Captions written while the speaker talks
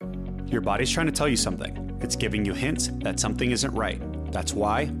Your body's trying to tell you something. It's giving you hints that something isn't right. That's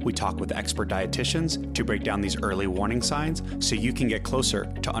why we talk with expert dietitians to break down these early warning signs so you can get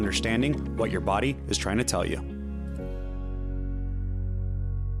closer to understanding what your body is trying to tell you.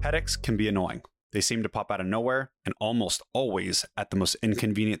 Headaches can be annoying. They seem to pop out of nowhere and almost always at the most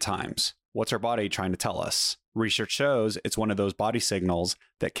inconvenient times. What's our body trying to tell us? Research shows it's one of those body signals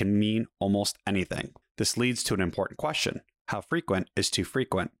that can mean almost anything. This leads to an important question. How frequent is too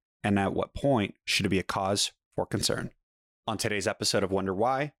frequent? And at what point should it be a cause for concern? On today's episode of Wonder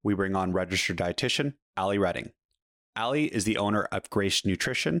Why, we bring on registered dietitian Allie Redding. Allie is the owner of Grace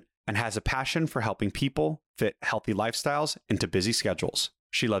Nutrition and has a passion for helping people fit healthy lifestyles into busy schedules.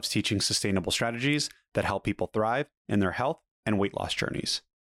 She loves teaching sustainable strategies that help people thrive in their health and weight loss journeys.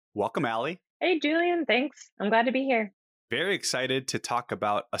 Welcome, Allie. Hey, Julian. Thanks. I'm glad to be here. Very excited to talk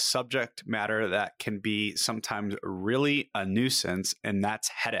about a subject matter that can be sometimes really a nuisance, and that's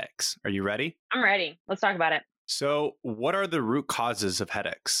headaches. Are you ready? I'm ready. Let's talk about it. So, what are the root causes of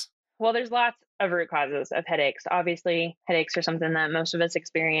headaches? Well, there's lots of root causes of headaches. Obviously, headaches are something that most of us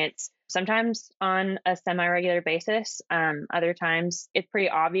experience, sometimes on a semi-regular basis. Other times, it's pretty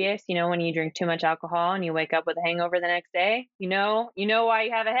obvious, when you drink too much alcohol and you wake up with a hangover the next day, you know why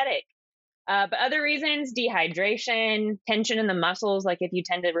you have a headache. But other reasons, dehydration, tension in the muscles, like if you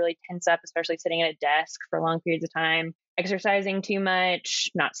tend to really tense up, especially sitting at a desk for long periods of time, exercising too much,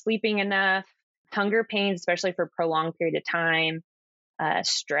 not sleeping enough, hunger pains, especially for a prolonged period of time,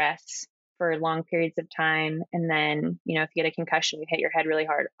 stress for long periods of time. And then, if you get a concussion, you hit your head really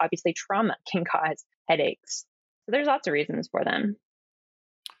hard. Obviously, trauma can cause headaches. So there's lots of reasons for them.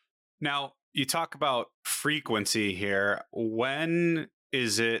 Now, you talk about frequency here. When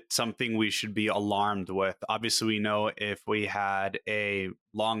is it something we should be alarmed with? Obviously, we know if we had a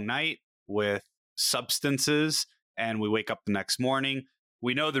long night with substances and we wake up the next morning,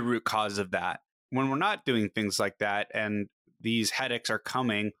 we know the root cause of that. When we're not doing things like that and these headaches are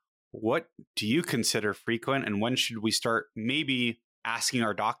coming, what do you consider frequent, and when should we start maybe asking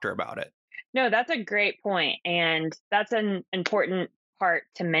our doctor about it? No, that's a great point. And that's an important part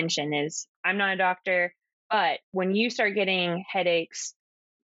to mention is I'm not a doctor, but when you start getting headaches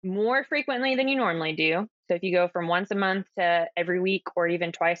more frequently than you normally do, so if you go from once a month to every week or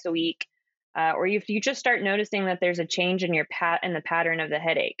even twice a week, or if you just start noticing that there's a change in in the pattern of the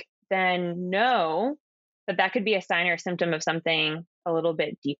headache, then know that could be a sign or a symptom of something a little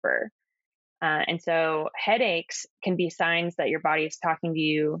bit deeper. And so headaches can be signs that your body is talking to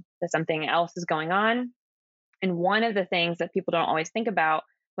you that something else is going on. And one of the things that people don't always think about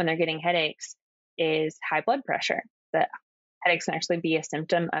when they're getting headaches is high blood pressure. That headaches can actually be a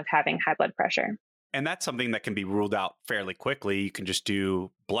symptom of having high blood pressure. And that's something that can be ruled out fairly quickly. You can just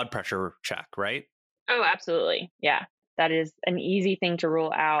do blood pressure check, right? Oh, absolutely. Yeah. That is an easy thing to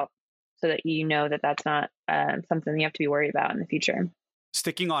rule out so that you know that that's not something you have to be worried about in the future.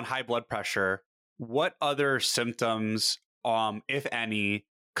 Sticking on high blood pressure, what other symptoms, if any,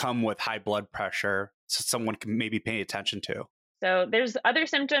 come with high blood pressure so someone can maybe pay attention to? So there's other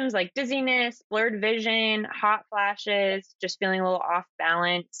symptoms like dizziness, blurred vision, hot flashes, just feeling a little off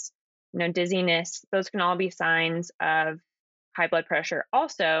balance, dizziness. Those can all be signs of high blood pressure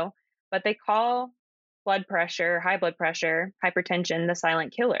also, but they call high blood pressure, hypertension, the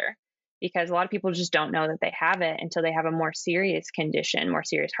silent killer, because a lot of people just don't know that they have it until they have a more serious condition, more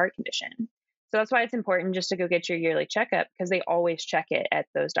serious heart condition. So that's why it's important just to go get your yearly checkup, because they always check it at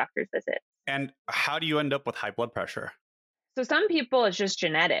those doctor's visits. And how do you end up with high blood pressure? So some people, it's just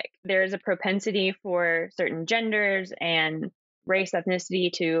genetic. There's a propensity for certain genders and race,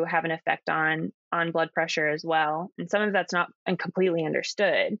 ethnicity to have an effect on blood pressure as well. And some of that's not completely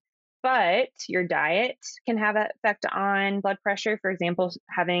understood. But your diet can have an effect on blood pressure. For example,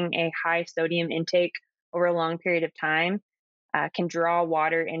 having a high sodium intake over a long period of time can draw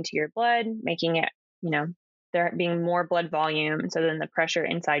water into your blood, making it, there being more blood volume. So then the pressure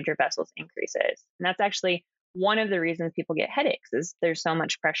inside your vessels increases. And that's actually one of the reasons people get headaches is there's so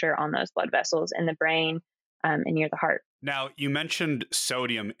much pressure on those blood vessels in the brain and near the heart. Now, you mentioned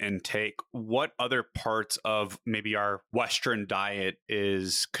sodium intake. What other parts of maybe our Western diet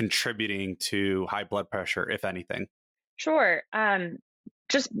is contributing to high blood pressure, if anything? Sure.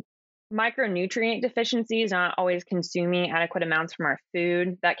 Just micronutrient deficiencies, not always consuming adequate amounts from our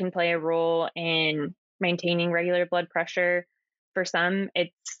food, that can play a role in maintaining regular blood pressure. For some,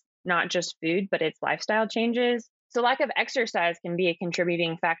 it's not just food, but it's lifestyle changes. So lack of exercise can be a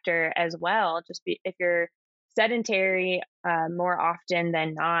contributing factor as well. If you're sedentary more often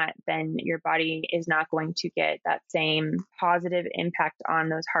than not, then your body is not going to get that same positive impact on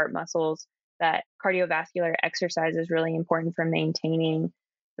those heart muscles. That cardiovascular exercise is really important for maintaining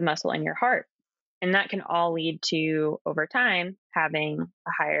the muscle in your heart. And that can all lead to, over time, having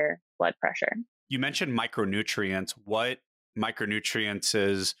a higher blood pressure. You mentioned micronutrients. What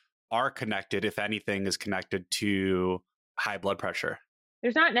micronutrients are connected, if anything, is connected to high blood pressure?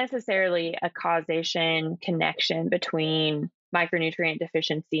 There's not necessarily a causation connection between micronutrient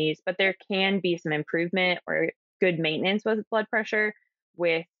deficiencies, but there can be some improvement or good maintenance with blood pressure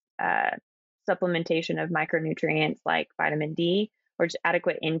with uh, supplementation of micronutrients like vitamin D or just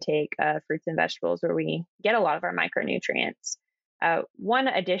adequate intake of fruits and vegetables where we get a lot of our micronutrients. One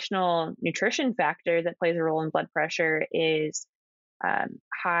additional nutrition factor that plays a role in blood pressure is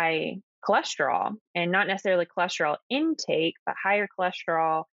high cholesterol, and not necessarily cholesterol intake, but higher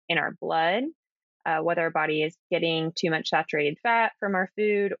cholesterol in our blood, whether our body is getting too much saturated fat from our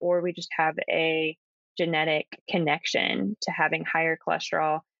food or we just have a genetic connection to having higher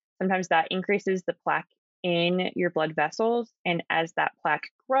cholesterol. Sometimes that increases the plaque in your blood vessels. And as that plaque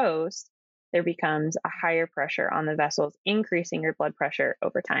grows, there becomes a higher pressure on the vessels, increasing your blood pressure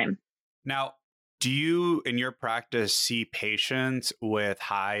over time. Now, do you, in your practice, see patients with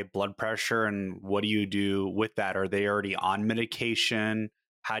high blood pressure, and what do you do with that? Are they already on medication?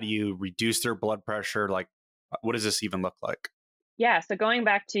 How do you reduce their blood pressure? Like, what does this even look like? Yeah, so going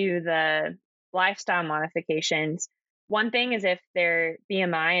back to the lifestyle modifications, one thing is if their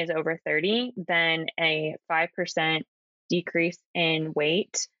BMI is over 30, then a 5% decrease in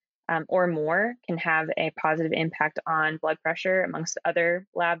weight or more can have a positive impact on blood pressure, amongst other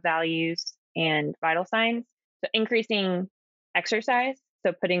lab values and vital signs. So increasing exercise,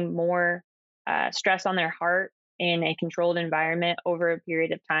 so putting more stress on their heart in a controlled environment over a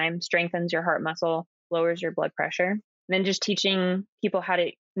period of time strengthens your heart muscle, lowers your blood pressure. And then just teaching people how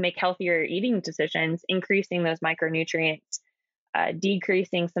to make healthier eating decisions, increasing those micronutrients,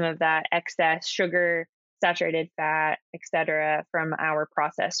 decreasing some of that excess sugar, saturated fat, etc., from our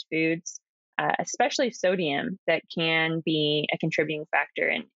processed foods, especially sodium, that can be a contributing factor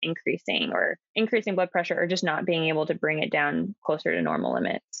in increasing blood pressure or just not being able to bring it down closer to normal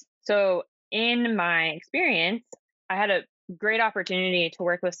limits. So in my experience, I had a great opportunity to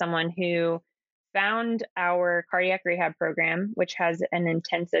work with someone who found our cardiac rehab program, which has an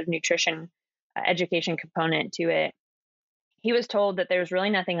intensive nutrition education component to it. He was told that there was really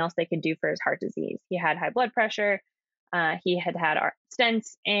nothing else they could do for his heart disease. He had high blood pressure. He had had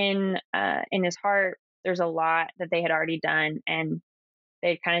stents in his heart. There's a lot that they had already done, and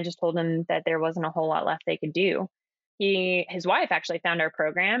they kind of just told him that there wasn't a whole lot left they could do. His wife actually found our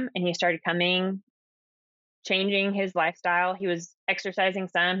program, and he started coming, changing his lifestyle. He was exercising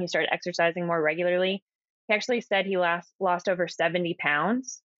some. He started exercising more regularly. He actually said he lost over 70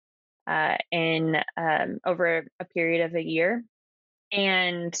 pounds in over a period of a year.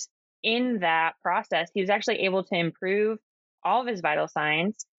 And in that process, he was actually able to improve all of his vital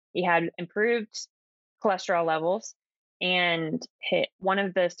signs. He had improved cholesterol levels, and one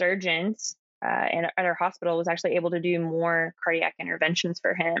of the surgeons at our hospital was actually able to do more cardiac interventions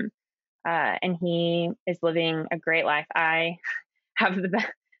for him. And he is living a great life. I have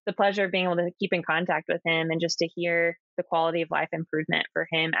the pleasure of being able to keep in contact with him and just to hear the quality of life improvement for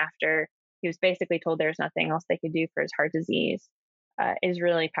him after he was basically told there's nothing else they could do for his heart disease is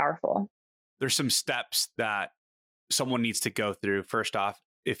really powerful. There's some steps that someone needs to go through. First off,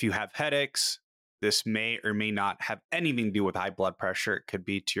 if you have headaches, this may or may not have anything to do with high blood pressure. It could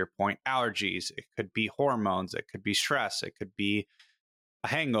be, to your point, allergies. It could be hormones. It could be stress. It could be a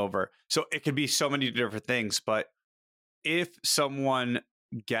hangover. So it could be so many different things. But if someone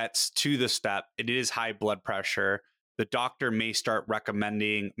gets to the step, it is high blood pressure, the doctor may start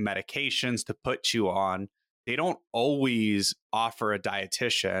recommending medications to put you on. They don't always offer a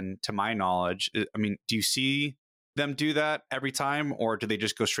dietitian, to my knowledge. I mean, do you see them do that every time, or do they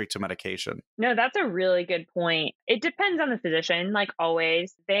just go straight to medication? No, that's a really good point. It depends on the physician, like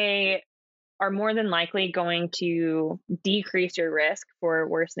always. They are more than likely going to decrease your risk for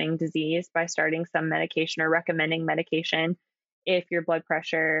worsening disease by starting some medication or recommending medication if your blood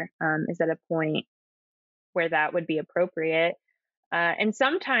pressure is at a point where that would be appropriate. And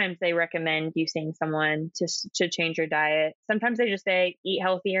sometimes they recommend you seeing someone to change your diet. Sometimes they just say eat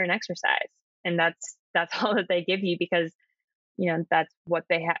healthier and exercise, and that's all that they give you because that's what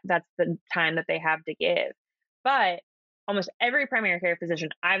they have. That's the time that they have to give. But almost every primary care physician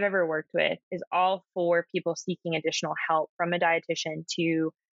I've ever worked with is all for people seeking additional help from a dietitian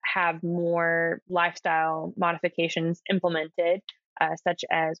to have more lifestyle modifications implemented, such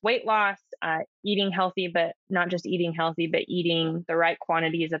as weight loss, eating healthy, but not just eating healthy, but eating the right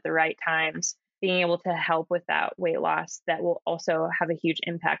quantities at the right times, being able to help with that weight loss that will also have a huge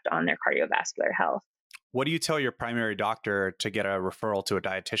impact on their cardiovascular health. What do you tell your primary doctor to get a referral to a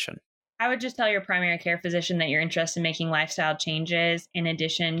dietitian? I would just tell your primary care physician that you're interested in making lifestyle changes in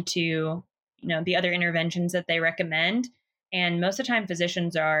addition to, the other interventions that they recommend. And most of the time,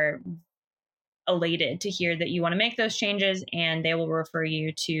 physicians are elated to hear that you want to make those changes, and they will refer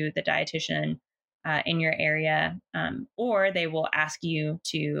you to the dietitian in your area, or they will ask you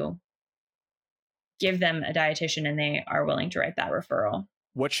to give them a dietitian and they are willing to write that referral.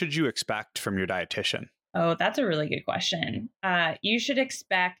 What should you expect from your dietitian? Oh, that's a really good question. You should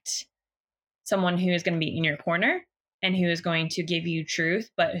expect someone who is going to be in your corner and who is going to give you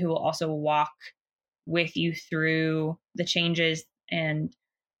truth, but who will also walk with you through the changes and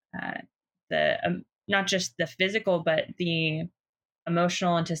the not just the physical, but the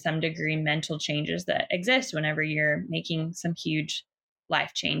emotional and to some degree mental changes that exist whenever you're making some huge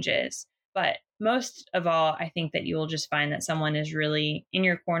life changes. But most of all, I think that you will just find that someone is really in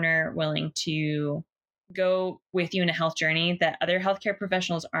your corner, willing to go with you in a health journey that other healthcare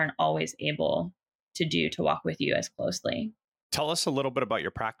professionals aren't always able to do, to walk with you as closely. Tell us a little bit about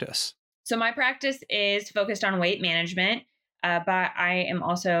your practice. So my practice is focused on weight management, but I am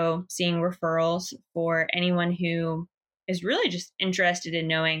also seeing referrals for anyone who is really just interested in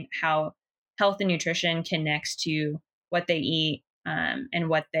knowing how health and nutrition connects to what they eat and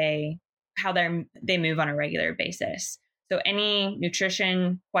how they move on a regular basis. So any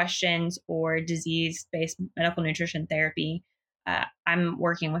nutrition questions or disease-based medical nutrition therapy, I'm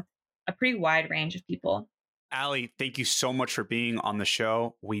working with a pretty wide range of people. Allie, thank you so much for being on the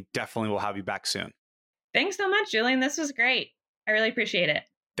show. We definitely will have you back soon. Thanks so much, Julian. This was great. I really appreciate it.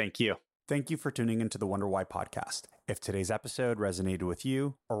 Thank you. Thank you for tuning into the Wonder Why podcast. If today's episode resonated with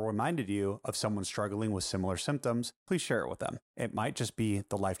you or reminded you of someone struggling with similar symptoms, please share it with them. It might just be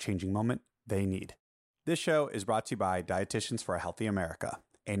the life-changing moment they need. This show is brought to you by Dietitians for a Healthy America,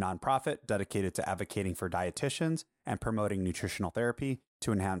 a nonprofit dedicated to advocating for dietitians and promoting nutritional therapy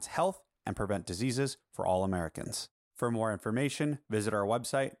to enhance health and prevent diseases for all Americans. For more information, visit our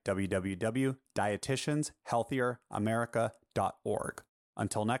website, www.dietitianshealthieramerica.org.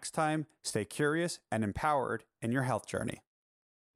 Until next time, stay curious and empowered in your health journey.